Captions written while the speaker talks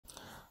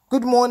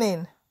Good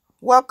morning.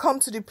 Welcome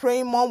to the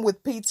Praying Mom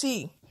with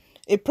PT,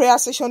 a prayer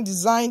session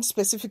designed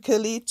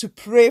specifically to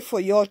pray for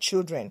your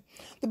children.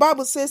 The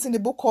Bible says in the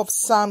book of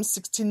Psalm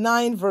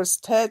 69 verse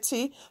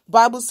 30, the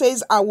Bible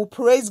says, I will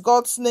praise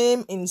God's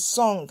name in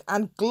song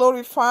and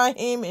glorify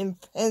him in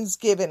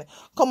thanksgiving.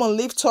 Come on,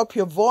 lift up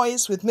your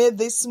voice with me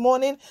this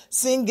morning.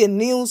 Sing a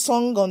new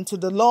song unto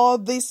the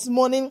Lord this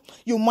morning.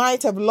 You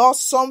might have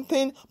lost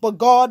something, but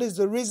God is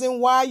the reason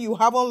why you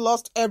haven't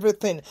lost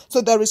everything.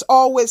 So there is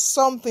always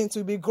something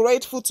to be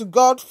grateful to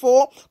God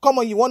for. Come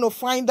on, you want to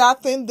find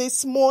that thing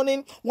this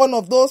morning. One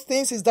of those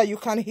things is that you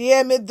can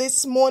hear me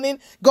this morning.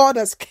 God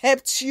has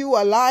kept you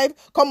alive.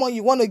 Come on,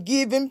 you want to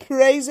give him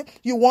praise.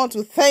 You want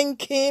to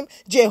thank him.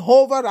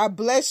 Jehovah, I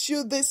bless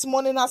you this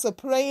morning as a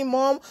praying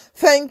mom.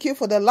 Thank you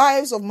for the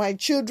lives of my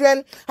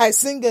children. I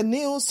sing a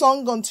new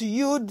song unto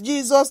you,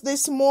 Jesus,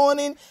 this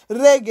morning.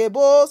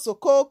 Regebo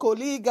soko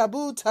koli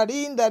gabu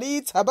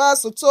tarindari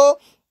tabasoto.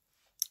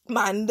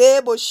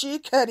 Mande boshi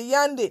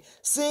kariande.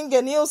 Sing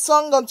a new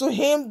song unto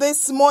him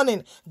this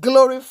morning.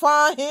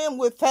 Glorify him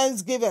with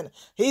thanksgiving.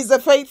 He's a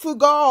faithful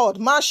God.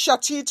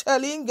 Mashati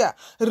talinga.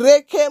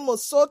 Reke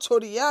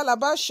mosotoria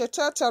laba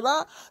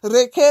shatatara.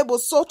 Reke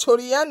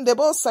bosotoriande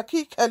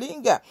bosaki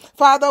kalinga.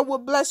 Father, we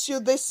bless you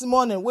this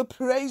morning. We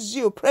praise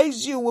you.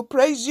 We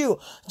praise you.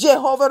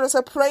 Jehovah is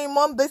a praying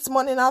mom this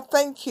morning. I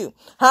thank you.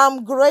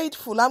 I'm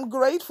grateful.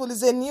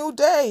 It's a new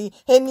day,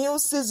 a new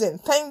season.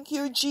 Thank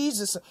you,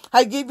 Jesus.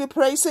 I give you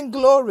praise and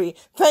glory.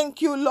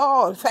 Thank you,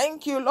 Lord.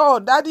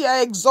 Daddy,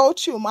 I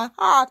exalt you. My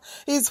heart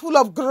is full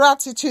of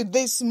gratitude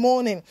this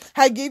morning.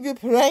 I give you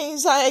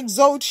praise. I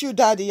exalt you,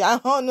 Daddy. I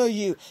honor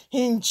you.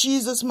 In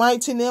Jesus'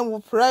 mighty name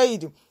we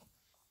prayed.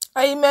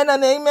 Amen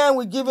and amen.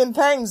 We give him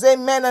thanks.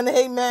 Amen and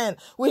amen.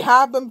 We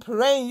have been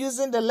praying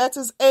using the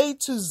letters A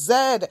to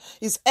Z.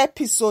 It's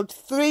episode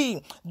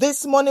 3.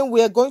 This morning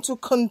we are going to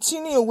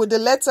continue with the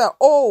letter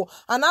O.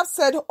 And I've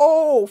said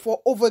O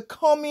for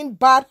overcoming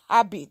bad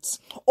habits.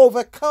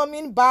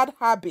 Overcoming bad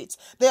habits.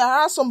 There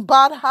are some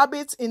bad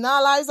habits in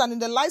our lives and in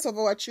the lives of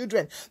our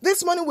children.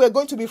 This morning we are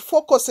going to be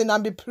focusing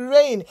and be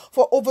praying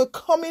for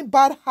overcoming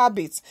bad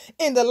habits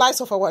in the lives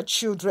of our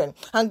children.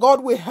 And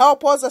God will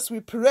help us as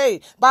we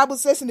pray. Bible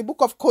says in the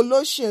book of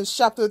Colossians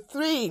chapter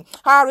 3,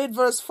 I read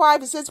verse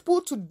 5, it says,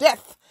 put to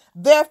death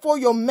therefore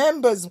your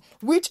members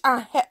which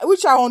are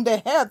on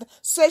the head,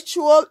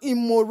 sexual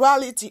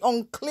immorality,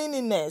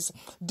 uncleanness,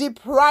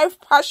 depraved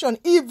passion,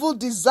 evil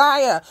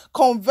desire,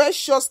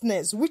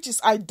 covetousness, which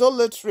is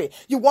idolatry.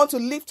 You want to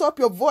lift up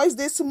your voice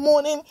this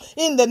morning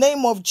in the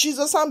name of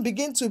Jesus and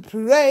begin to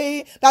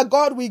pray that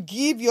God will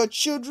give your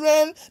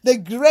children the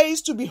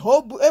grace to be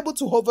able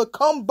to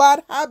overcome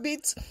bad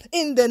habits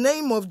in the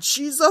name of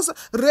Jesus.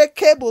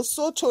 Rekebo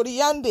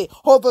sotoriande,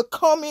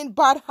 overcoming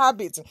bad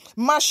habits.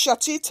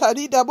 Mashati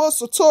tarida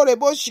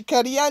sotorebo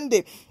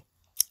shikariande.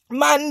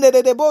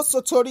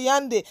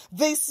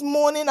 This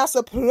morning as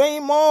a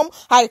praying mom,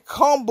 I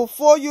come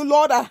before you,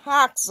 Lord. I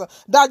ask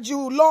that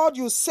you, Lord,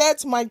 you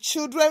set my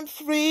children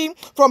free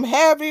from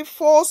every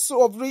false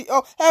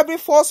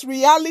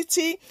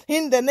reality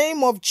in the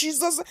name of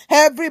Jesus.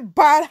 Every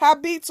bad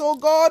habit, oh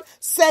God,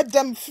 set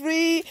them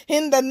free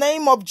in the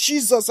name of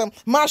Jesus.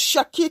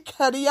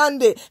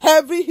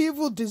 Every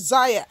evil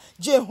desire,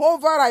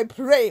 Jehovah, I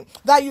pray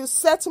that you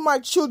set my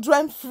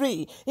children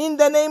free in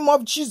the name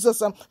of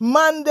Jesus.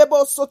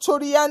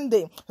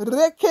 Sotoriande,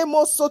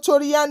 Rekemo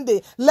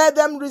Sotoriande. Let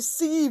them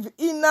receive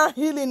inner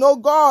healing, oh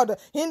God,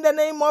 in the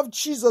name of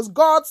Jesus.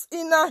 God's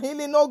inner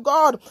healing, oh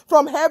God,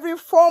 from every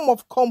form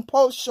of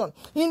compulsion,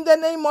 in the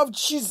name of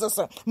Jesus.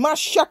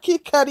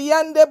 Mashaki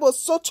Kariande bo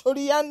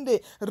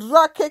Sotoriande,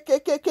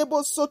 Rakekeke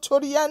bo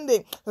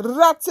Sotoriande,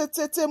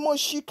 Ratetete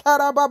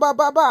Moshikara Baba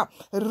Baba,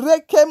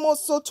 Rekemo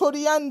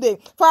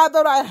Sotoriande.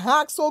 Father, I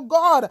ask, oh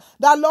God,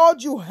 that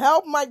Lord, you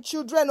help my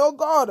children, oh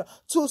God,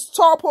 to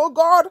stop, oh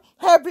God,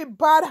 every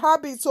bad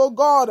habits, oh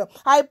God.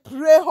 I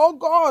pray, oh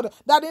God,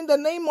 that in the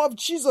name of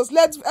Jesus,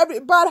 let every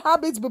bad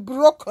habit be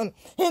broken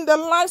in the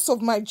lives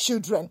of my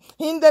children.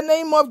 In the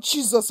name of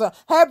Jesus,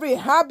 every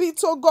habit,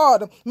 oh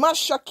God,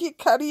 Mashaki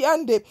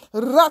Kariande,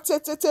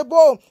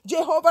 Ratetetebo.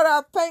 Jehovah,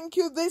 I thank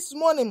you this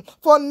morning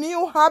for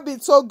new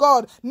habits, oh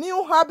God.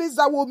 New habits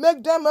that will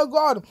make them, oh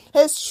God,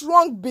 a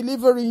strong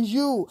believer in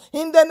you.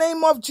 In the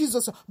name of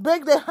Jesus,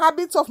 break the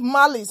habits of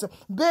malice.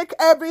 Break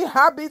every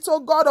habit, oh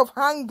God, of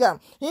anger.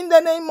 In the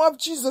name of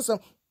Jesus,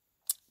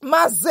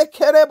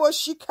 Mazekerebo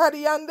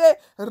shikariande,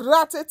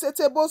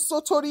 ratetetebo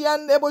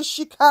sotoriande bo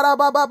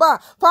shikarabababa.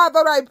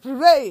 Father, I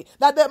pray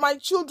that my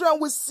children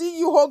will see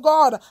you, oh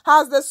God,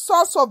 as the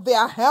source of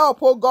their help,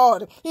 oh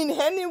God. In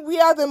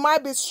anywhere they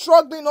might be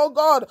struggling, oh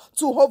God,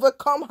 to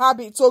overcome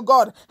habits, oh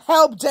God.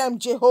 Help them,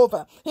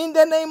 Jehovah. In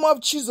the name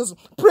of Jesus,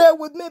 pray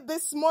with me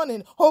this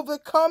morning,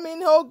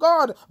 overcoming, oh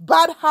God,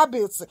 bad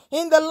habits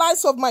in the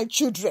lives of my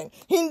children.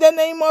 In the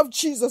name of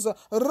Jesus,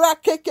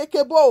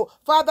 rakekekebo.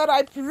 Father,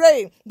 I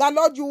pray that,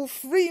 Lord, you will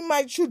free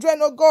my children,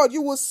 oh God.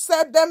 You will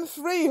set them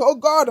free, oh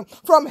God,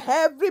 from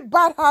every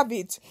bad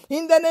habit.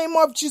 In the name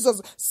of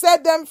Jesus,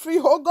 set them free,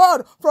 oh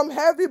God, from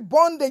every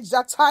bondage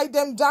that tied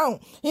them down.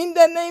 In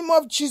the name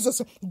of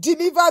Jesus,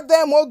 deliver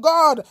them, oh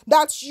God,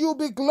 that you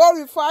be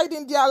glorified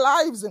in their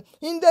lives.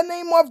 In the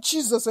name of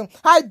Jesus,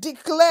 I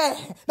declare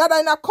that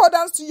in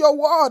accordance to your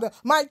word,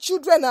 my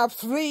children are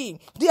free.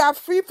 They are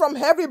free from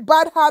every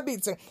bad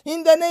habit.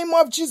 In the name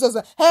of Jesus,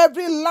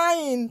 every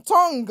lying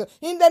tongue,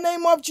 in the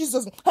name of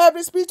Jesus,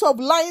 every spirit of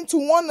lying to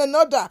one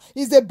another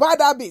is a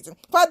bad habit.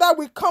 Father,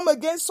 we come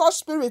against such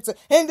spirits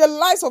in the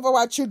lives of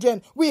our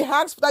children. We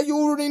ask that you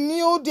will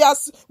renew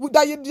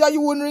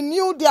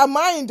their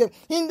mind.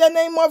 In the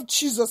name of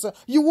Jesus,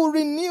 you will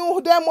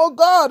renew them, oh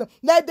God.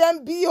 Let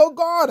them be, oh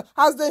God,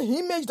 as the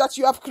image that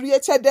you have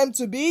created them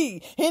to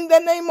be. In the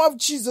name of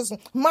Jesus,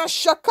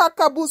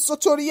 Mashakakabu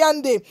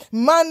Sotoriande,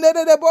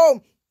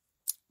 Manderebo,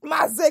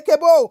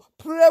 Mazekebo,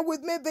 pray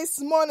with me this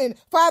morning.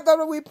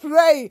 Father, we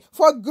pray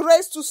for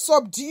grace to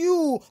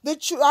subdue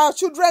our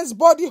children's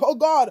body, oh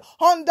God,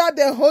 under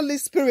the Holy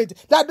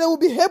Spirit, that they will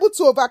be able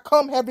to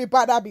overcome every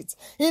bad habit.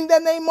 In the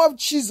name of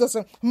Jesus,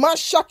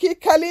 Mashaki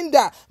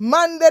Kalinda,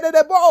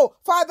 Mandedebo,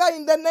 Father,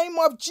 in the name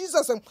of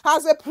Jesus,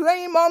 as a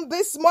praying mom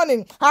this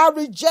morning, I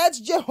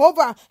reject,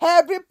 Jehovah,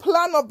 every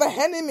plan of the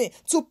enemy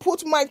to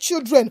put my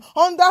children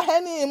under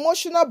any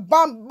emotional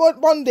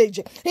bondage.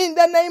 In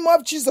the name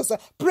of Jesus,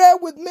 pray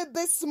with me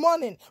this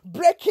morning,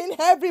 breaking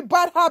every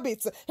bad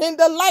habit in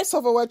the lives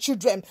of our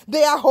children.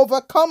 They are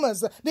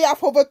overcomers. They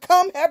have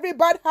overcome every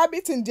bad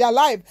habit in their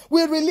life.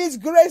 We release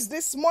grace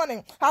this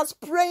morning as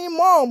praying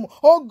mom,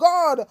 oh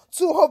God,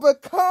 to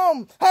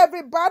overcome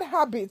every bad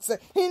habit.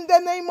 In the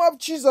name of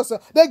Jesus,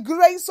 the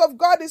grace of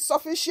God is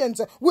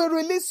sufficient. We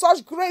release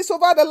such grace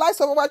over the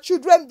lives of our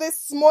children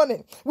this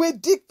morning. We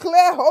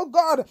declare, oh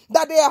God,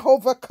 that they are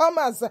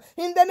overcomers.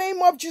 In the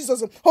name of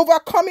Jesus,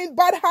 overcoming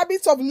bad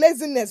habits of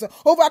laziness,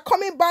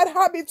 overcoming bad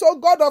habits, oh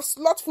God, of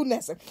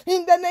slothfulness.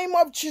 In the name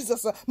of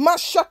Jesus,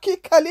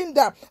 Mashaki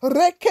Kalinda,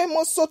 Reke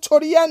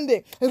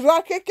Mosotoriande,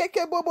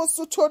 Rakeke Bobo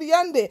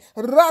Sotoriande,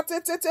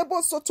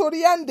 Ratetebo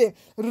Sotoriande,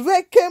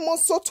 Reke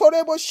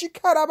Mosotorebo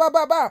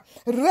Shikarababa,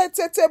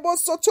 Retetebo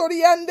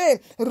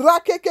Sotoriande,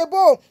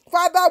 Rakekebo.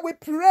 Father, we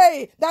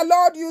pray that,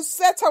 Lord, you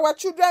set our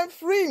children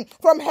free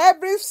from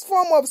every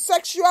form of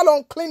sexual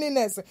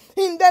uncleanness.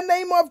 In the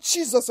name of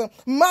Jesus,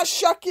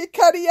 Mashaki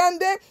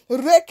Kariande,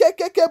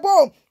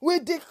 Rekekebo. We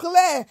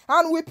declare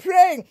and we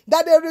pray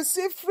that they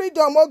receive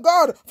freedom, oh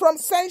God, from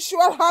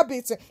sensual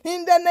habits.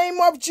 In the name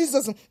of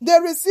Jesus, they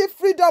receive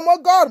freedom, oh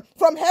God,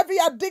 from heavy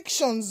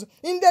addictions.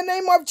 In the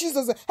name of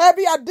Jesus,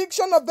 every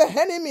addiction of the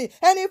enemy,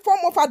 any form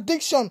of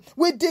addiction,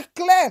 we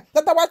declare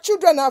that our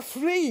children are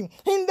free.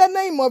 In the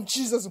name of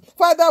Jesus,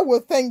 Father, we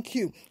thank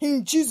you.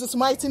 In Jesus'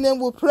 mighty name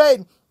we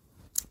pray.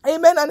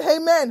 Amen and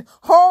amen.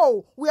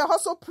 Oh, we are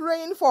also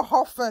praying for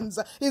orphans.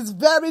 It's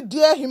very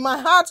dear in my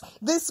heart.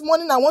 This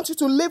morning, I want you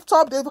to lift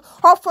up the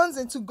orphans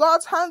into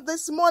God's hand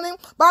this morning.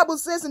 Bible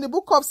says in the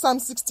book of Psalm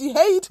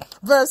 68,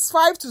 verse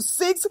 5 to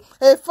 6,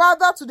 a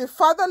father to the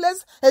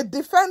fatherless, a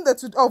defender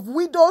of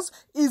widows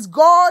is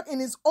God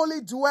in his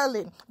holy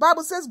dwelling.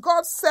 Bible says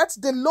God sets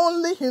the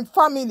lonely in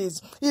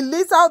families. He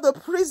leads out the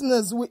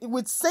prisoners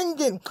with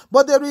singing,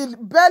 but the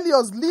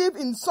rebellious live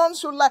in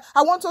sunshine light.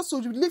 I want us to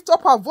lift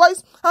up our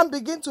voice and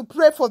begin to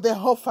pray for the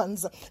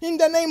orphans. In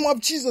the name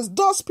of Jesus,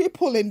 those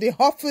people in the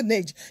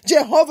orphanage,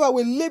 Jehovah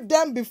will lead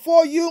them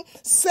before you,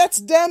 set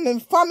them in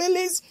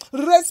families,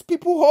 raise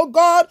people, oh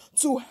God,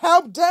 to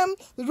help them,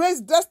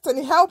 raise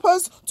destiny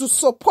helpers to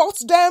support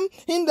them.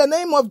 In the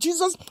name of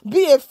Jesus,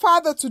 be a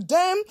father to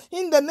them.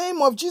 In the name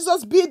of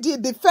Jesus, be the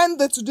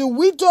defender to the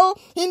widow.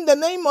 In the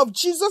name of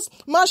Jesus,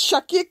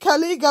 Mashaki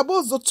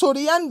Kaligabo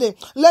Zotoriande,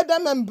 let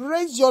them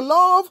embrace your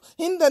love.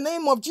 In the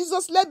name of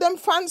Jesus, let them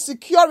find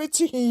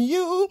security in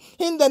you.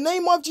 In the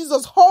name of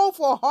Jesus, hope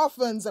for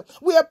orphans.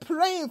 We are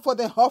praying for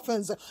the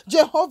orphans.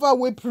 Jehovah,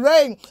 we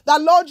pray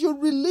that, Lord, you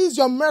release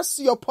your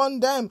mercy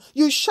upon them.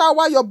 You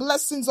shower your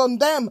blessings on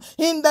them.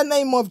 In the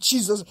name of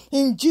Jesus.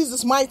 In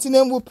Jesus' mighty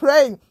name we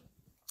pray.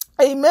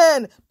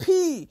 Amen.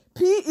 P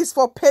is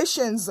for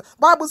patience.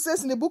 Bible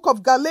says in the book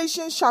of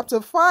Galatians chapter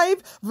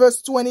 5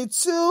 verse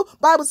 22,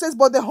 Bible says,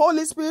 but the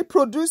Holy Spirit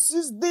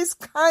produces this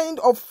kind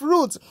of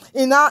fruit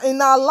in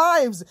our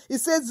lives. It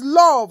says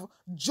love,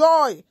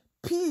 joy,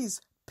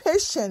 peace,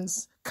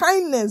 patience,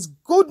 kindness,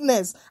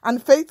 goodness,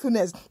 and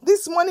faithfulness.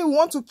 This morning we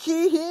want to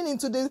key in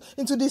into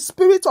the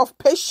spirit of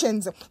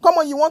patience. Come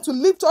on, you want to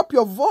lift up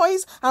your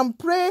voice and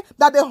pray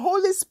that the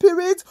Holy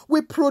Spirit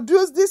will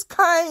produce this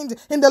kind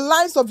in the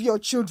lives of your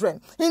children.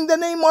 In the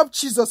name of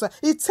Jesus,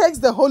 it takes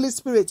the Holy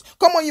Spirit.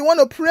 Come on, you want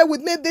to pray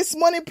with me this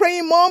morning,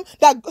 praying, Mom,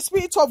 that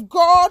Spirit of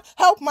God,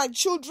 help my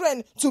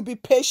children to be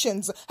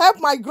patient. Help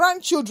my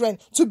grandchildren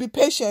to be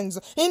patient.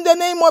 In the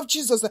name of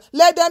Jesus,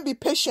 let them be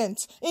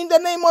patient. In the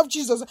name of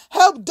Jesus,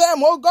 help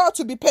them, oh God,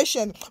 to be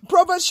patient.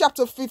 Proverbs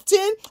chapter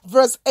 15,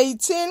 verse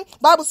 18,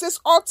 Bible says,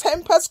 all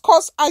tempers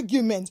cause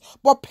argument,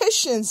 but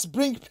patience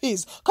bring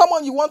peace. Come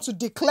on, you want to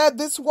declare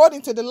this word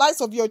into the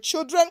lives of your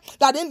children,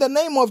 that in the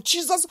name of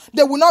Jesus,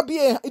 they will not be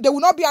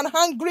an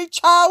hungry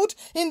child.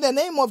 In the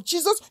name of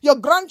Jesus, your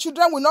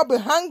grandchildren will not be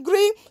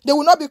hungry. They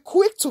will not be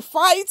quick to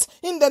fight.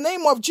 In the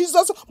name of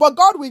Jesus, but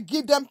God will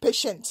give them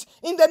patience.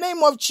 In the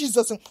name of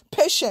Jesus,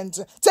 patience,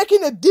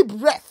 taking a deep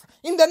breath.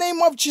 In the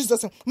name of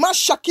Jesus,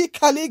 Mashaki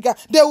Kaliga,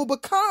 they will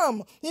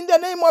become. In the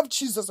name of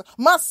Jesus,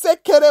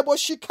 Masekerebo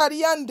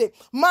Shikariande,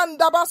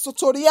 Mandaba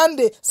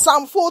Sotoriande.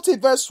 Psalm 40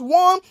 verse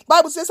 1,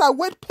 Bible says, I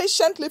wait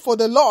patiently for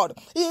the Lord.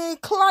 He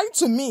inclined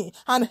to me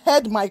and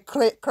heard my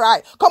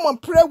cry. Come on,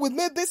 pray with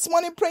me this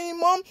morning, praying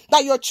mom,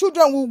 that your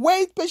children will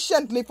wait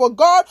patiently for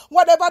God.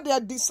 Whatever their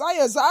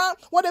desires are,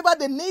 whatever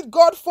they need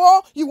God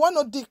for, you want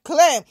to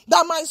declare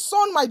that my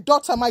son, my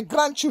daughter, my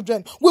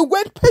grandchildren will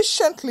wait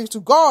patiently to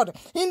God.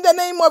 In the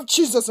name of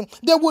Jesus,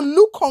 they will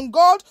look on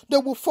God, they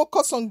will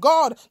focus on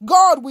God.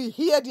 God will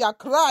hear their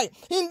cry.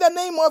 In the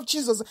name of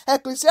Jesus,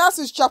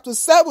 Ecclesiastes chapter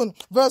 7,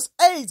 verse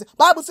 8,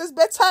 Bible says,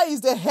 better is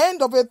the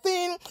end of a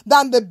thing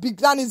than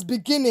its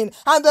beginning,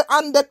 and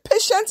the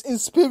patient in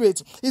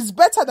spirit is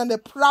better than the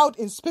proud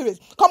in spirit.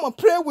 Come on,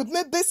 pray with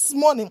me this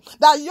morning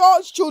that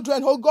your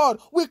children, oh God,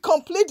 will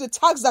complete the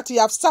tasks that you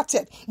have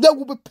started. They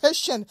will be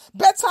patient.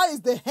 Better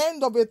is the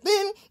end of a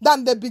thing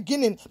than the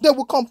beginning. They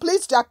will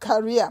complete their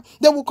career.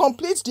 They will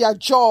complete their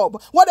job.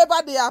 Whatever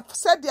they have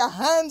set their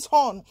hands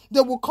on,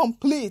 they will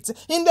complete.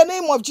 In the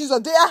name of Jesus,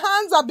 their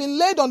hands have been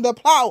laid on the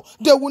plow.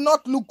 They will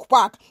not look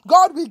back.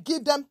 God will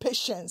give them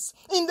patience.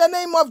 In the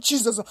name of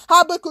Jesus.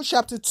 Habakkuk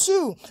chapter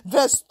 2,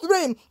 verse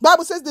 3,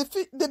 Bible says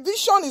the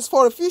vision is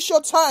for a future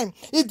time.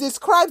 It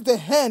describes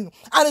the end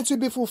and it will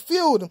be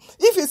fulfilled.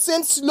 If it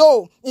seems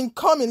slow in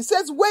coming, it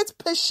says wait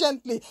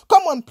patiently.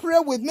 Come on, pray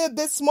with me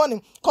this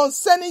morning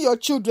concerning your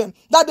children,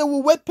 that they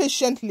will wait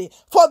patiently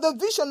for the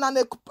vision and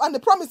the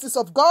promises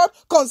of God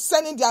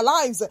concerning their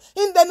lives.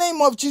 In the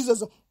name of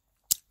Jesus.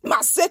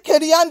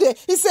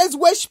 He says,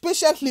 wait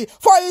patiently,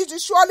 for it will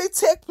surely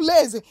take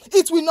place.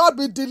 It will not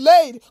be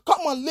delayed.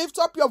 Come on, lift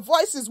up your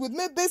voices with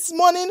me this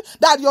morning,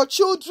 that your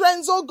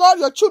children's, oh God,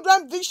 your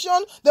children's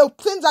vision, the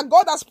things that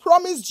God has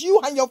promised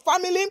you and your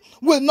family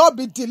will not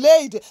be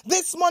delayed.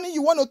 This morning,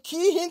 you want to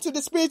key into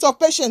the spirit of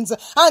patience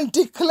and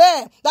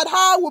declare that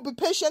I will be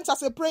patient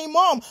as a praying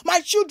mom. My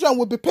children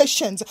will be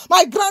patient.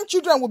 My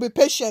grandchildren will be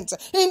patient.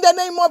 In the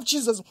name of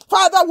Jesus,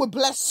 Father, we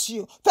bless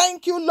you.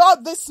 Thank you,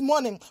 Lord, this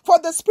morning for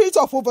the spirit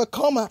of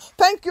overcomer.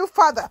 Thank you,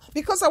 Father,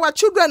 because our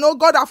children, oh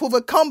God, have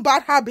overcome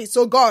bad habits,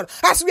 oh God,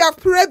 as we have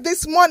prayed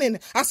this morning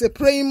as a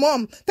praying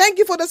mom. Thank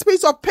you for the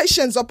spirit of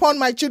patience upon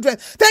my children.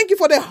 Thank you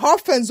for the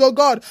orphans, oh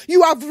God.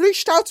 You have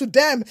reached out to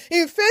them.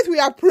 In faith, we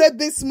have prayed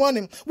this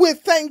morning. We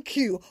thank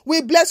you.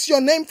 We bless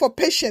your name for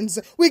patience.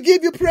 We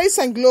give you praise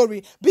and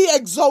glory. Be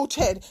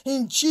exalted.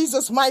 In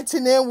Jesus' mighty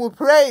name we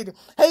prayed.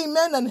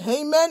 Amen and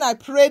amen. I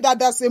pray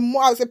that as a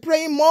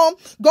praying mom,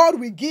 God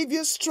will give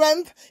you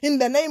strength in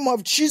the name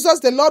of Jesus.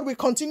 The Lord will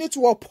continue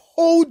to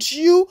uphold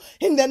you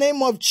in the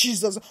name of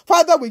Jesus.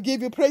 Father, we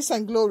give you praise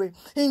and glory.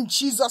 In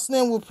Jesus'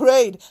 name we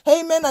prayed.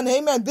 Amen and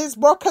amen. This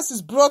broadcast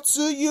is brought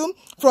to you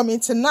from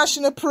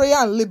International Prayer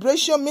and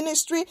Liberation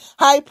Ministry,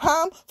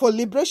 IPAM, for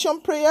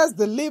liberation prayers,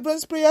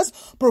 deliverance prayers,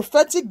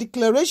 prophetic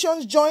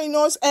declarations. Join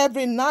us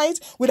every night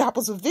with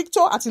Apostle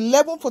Victor at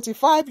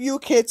 11:45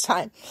 UK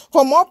time.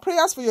 For more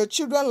prayers for your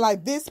children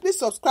like this, please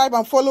subscribe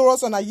and follow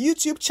us on our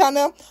YouTube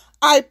channel,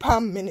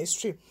 IPAM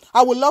Ministry.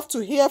 I would love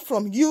to hear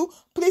from you.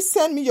 Please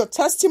send me your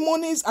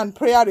testimonies and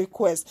prayer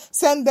requests.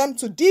 Send them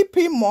to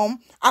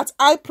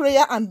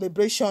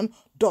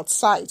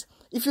dpmom@iprayerandliberation.site.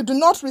 If you do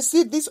not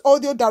receive this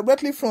audio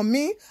directly from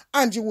me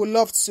and you would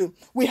love to,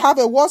 we have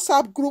a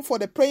WhatsApp group for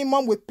the Praying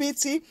Mom with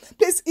PT.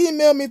 Please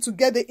email me to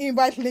get the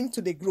invite link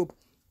to the group.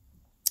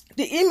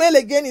 The email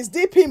again is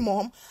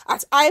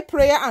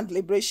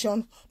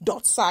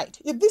dpmom@iprayerandliberation.site.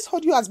 If this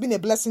audio has been a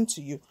blessing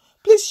to you,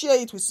 please share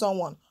it with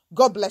someone.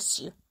 God bless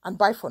you and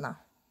bye for now.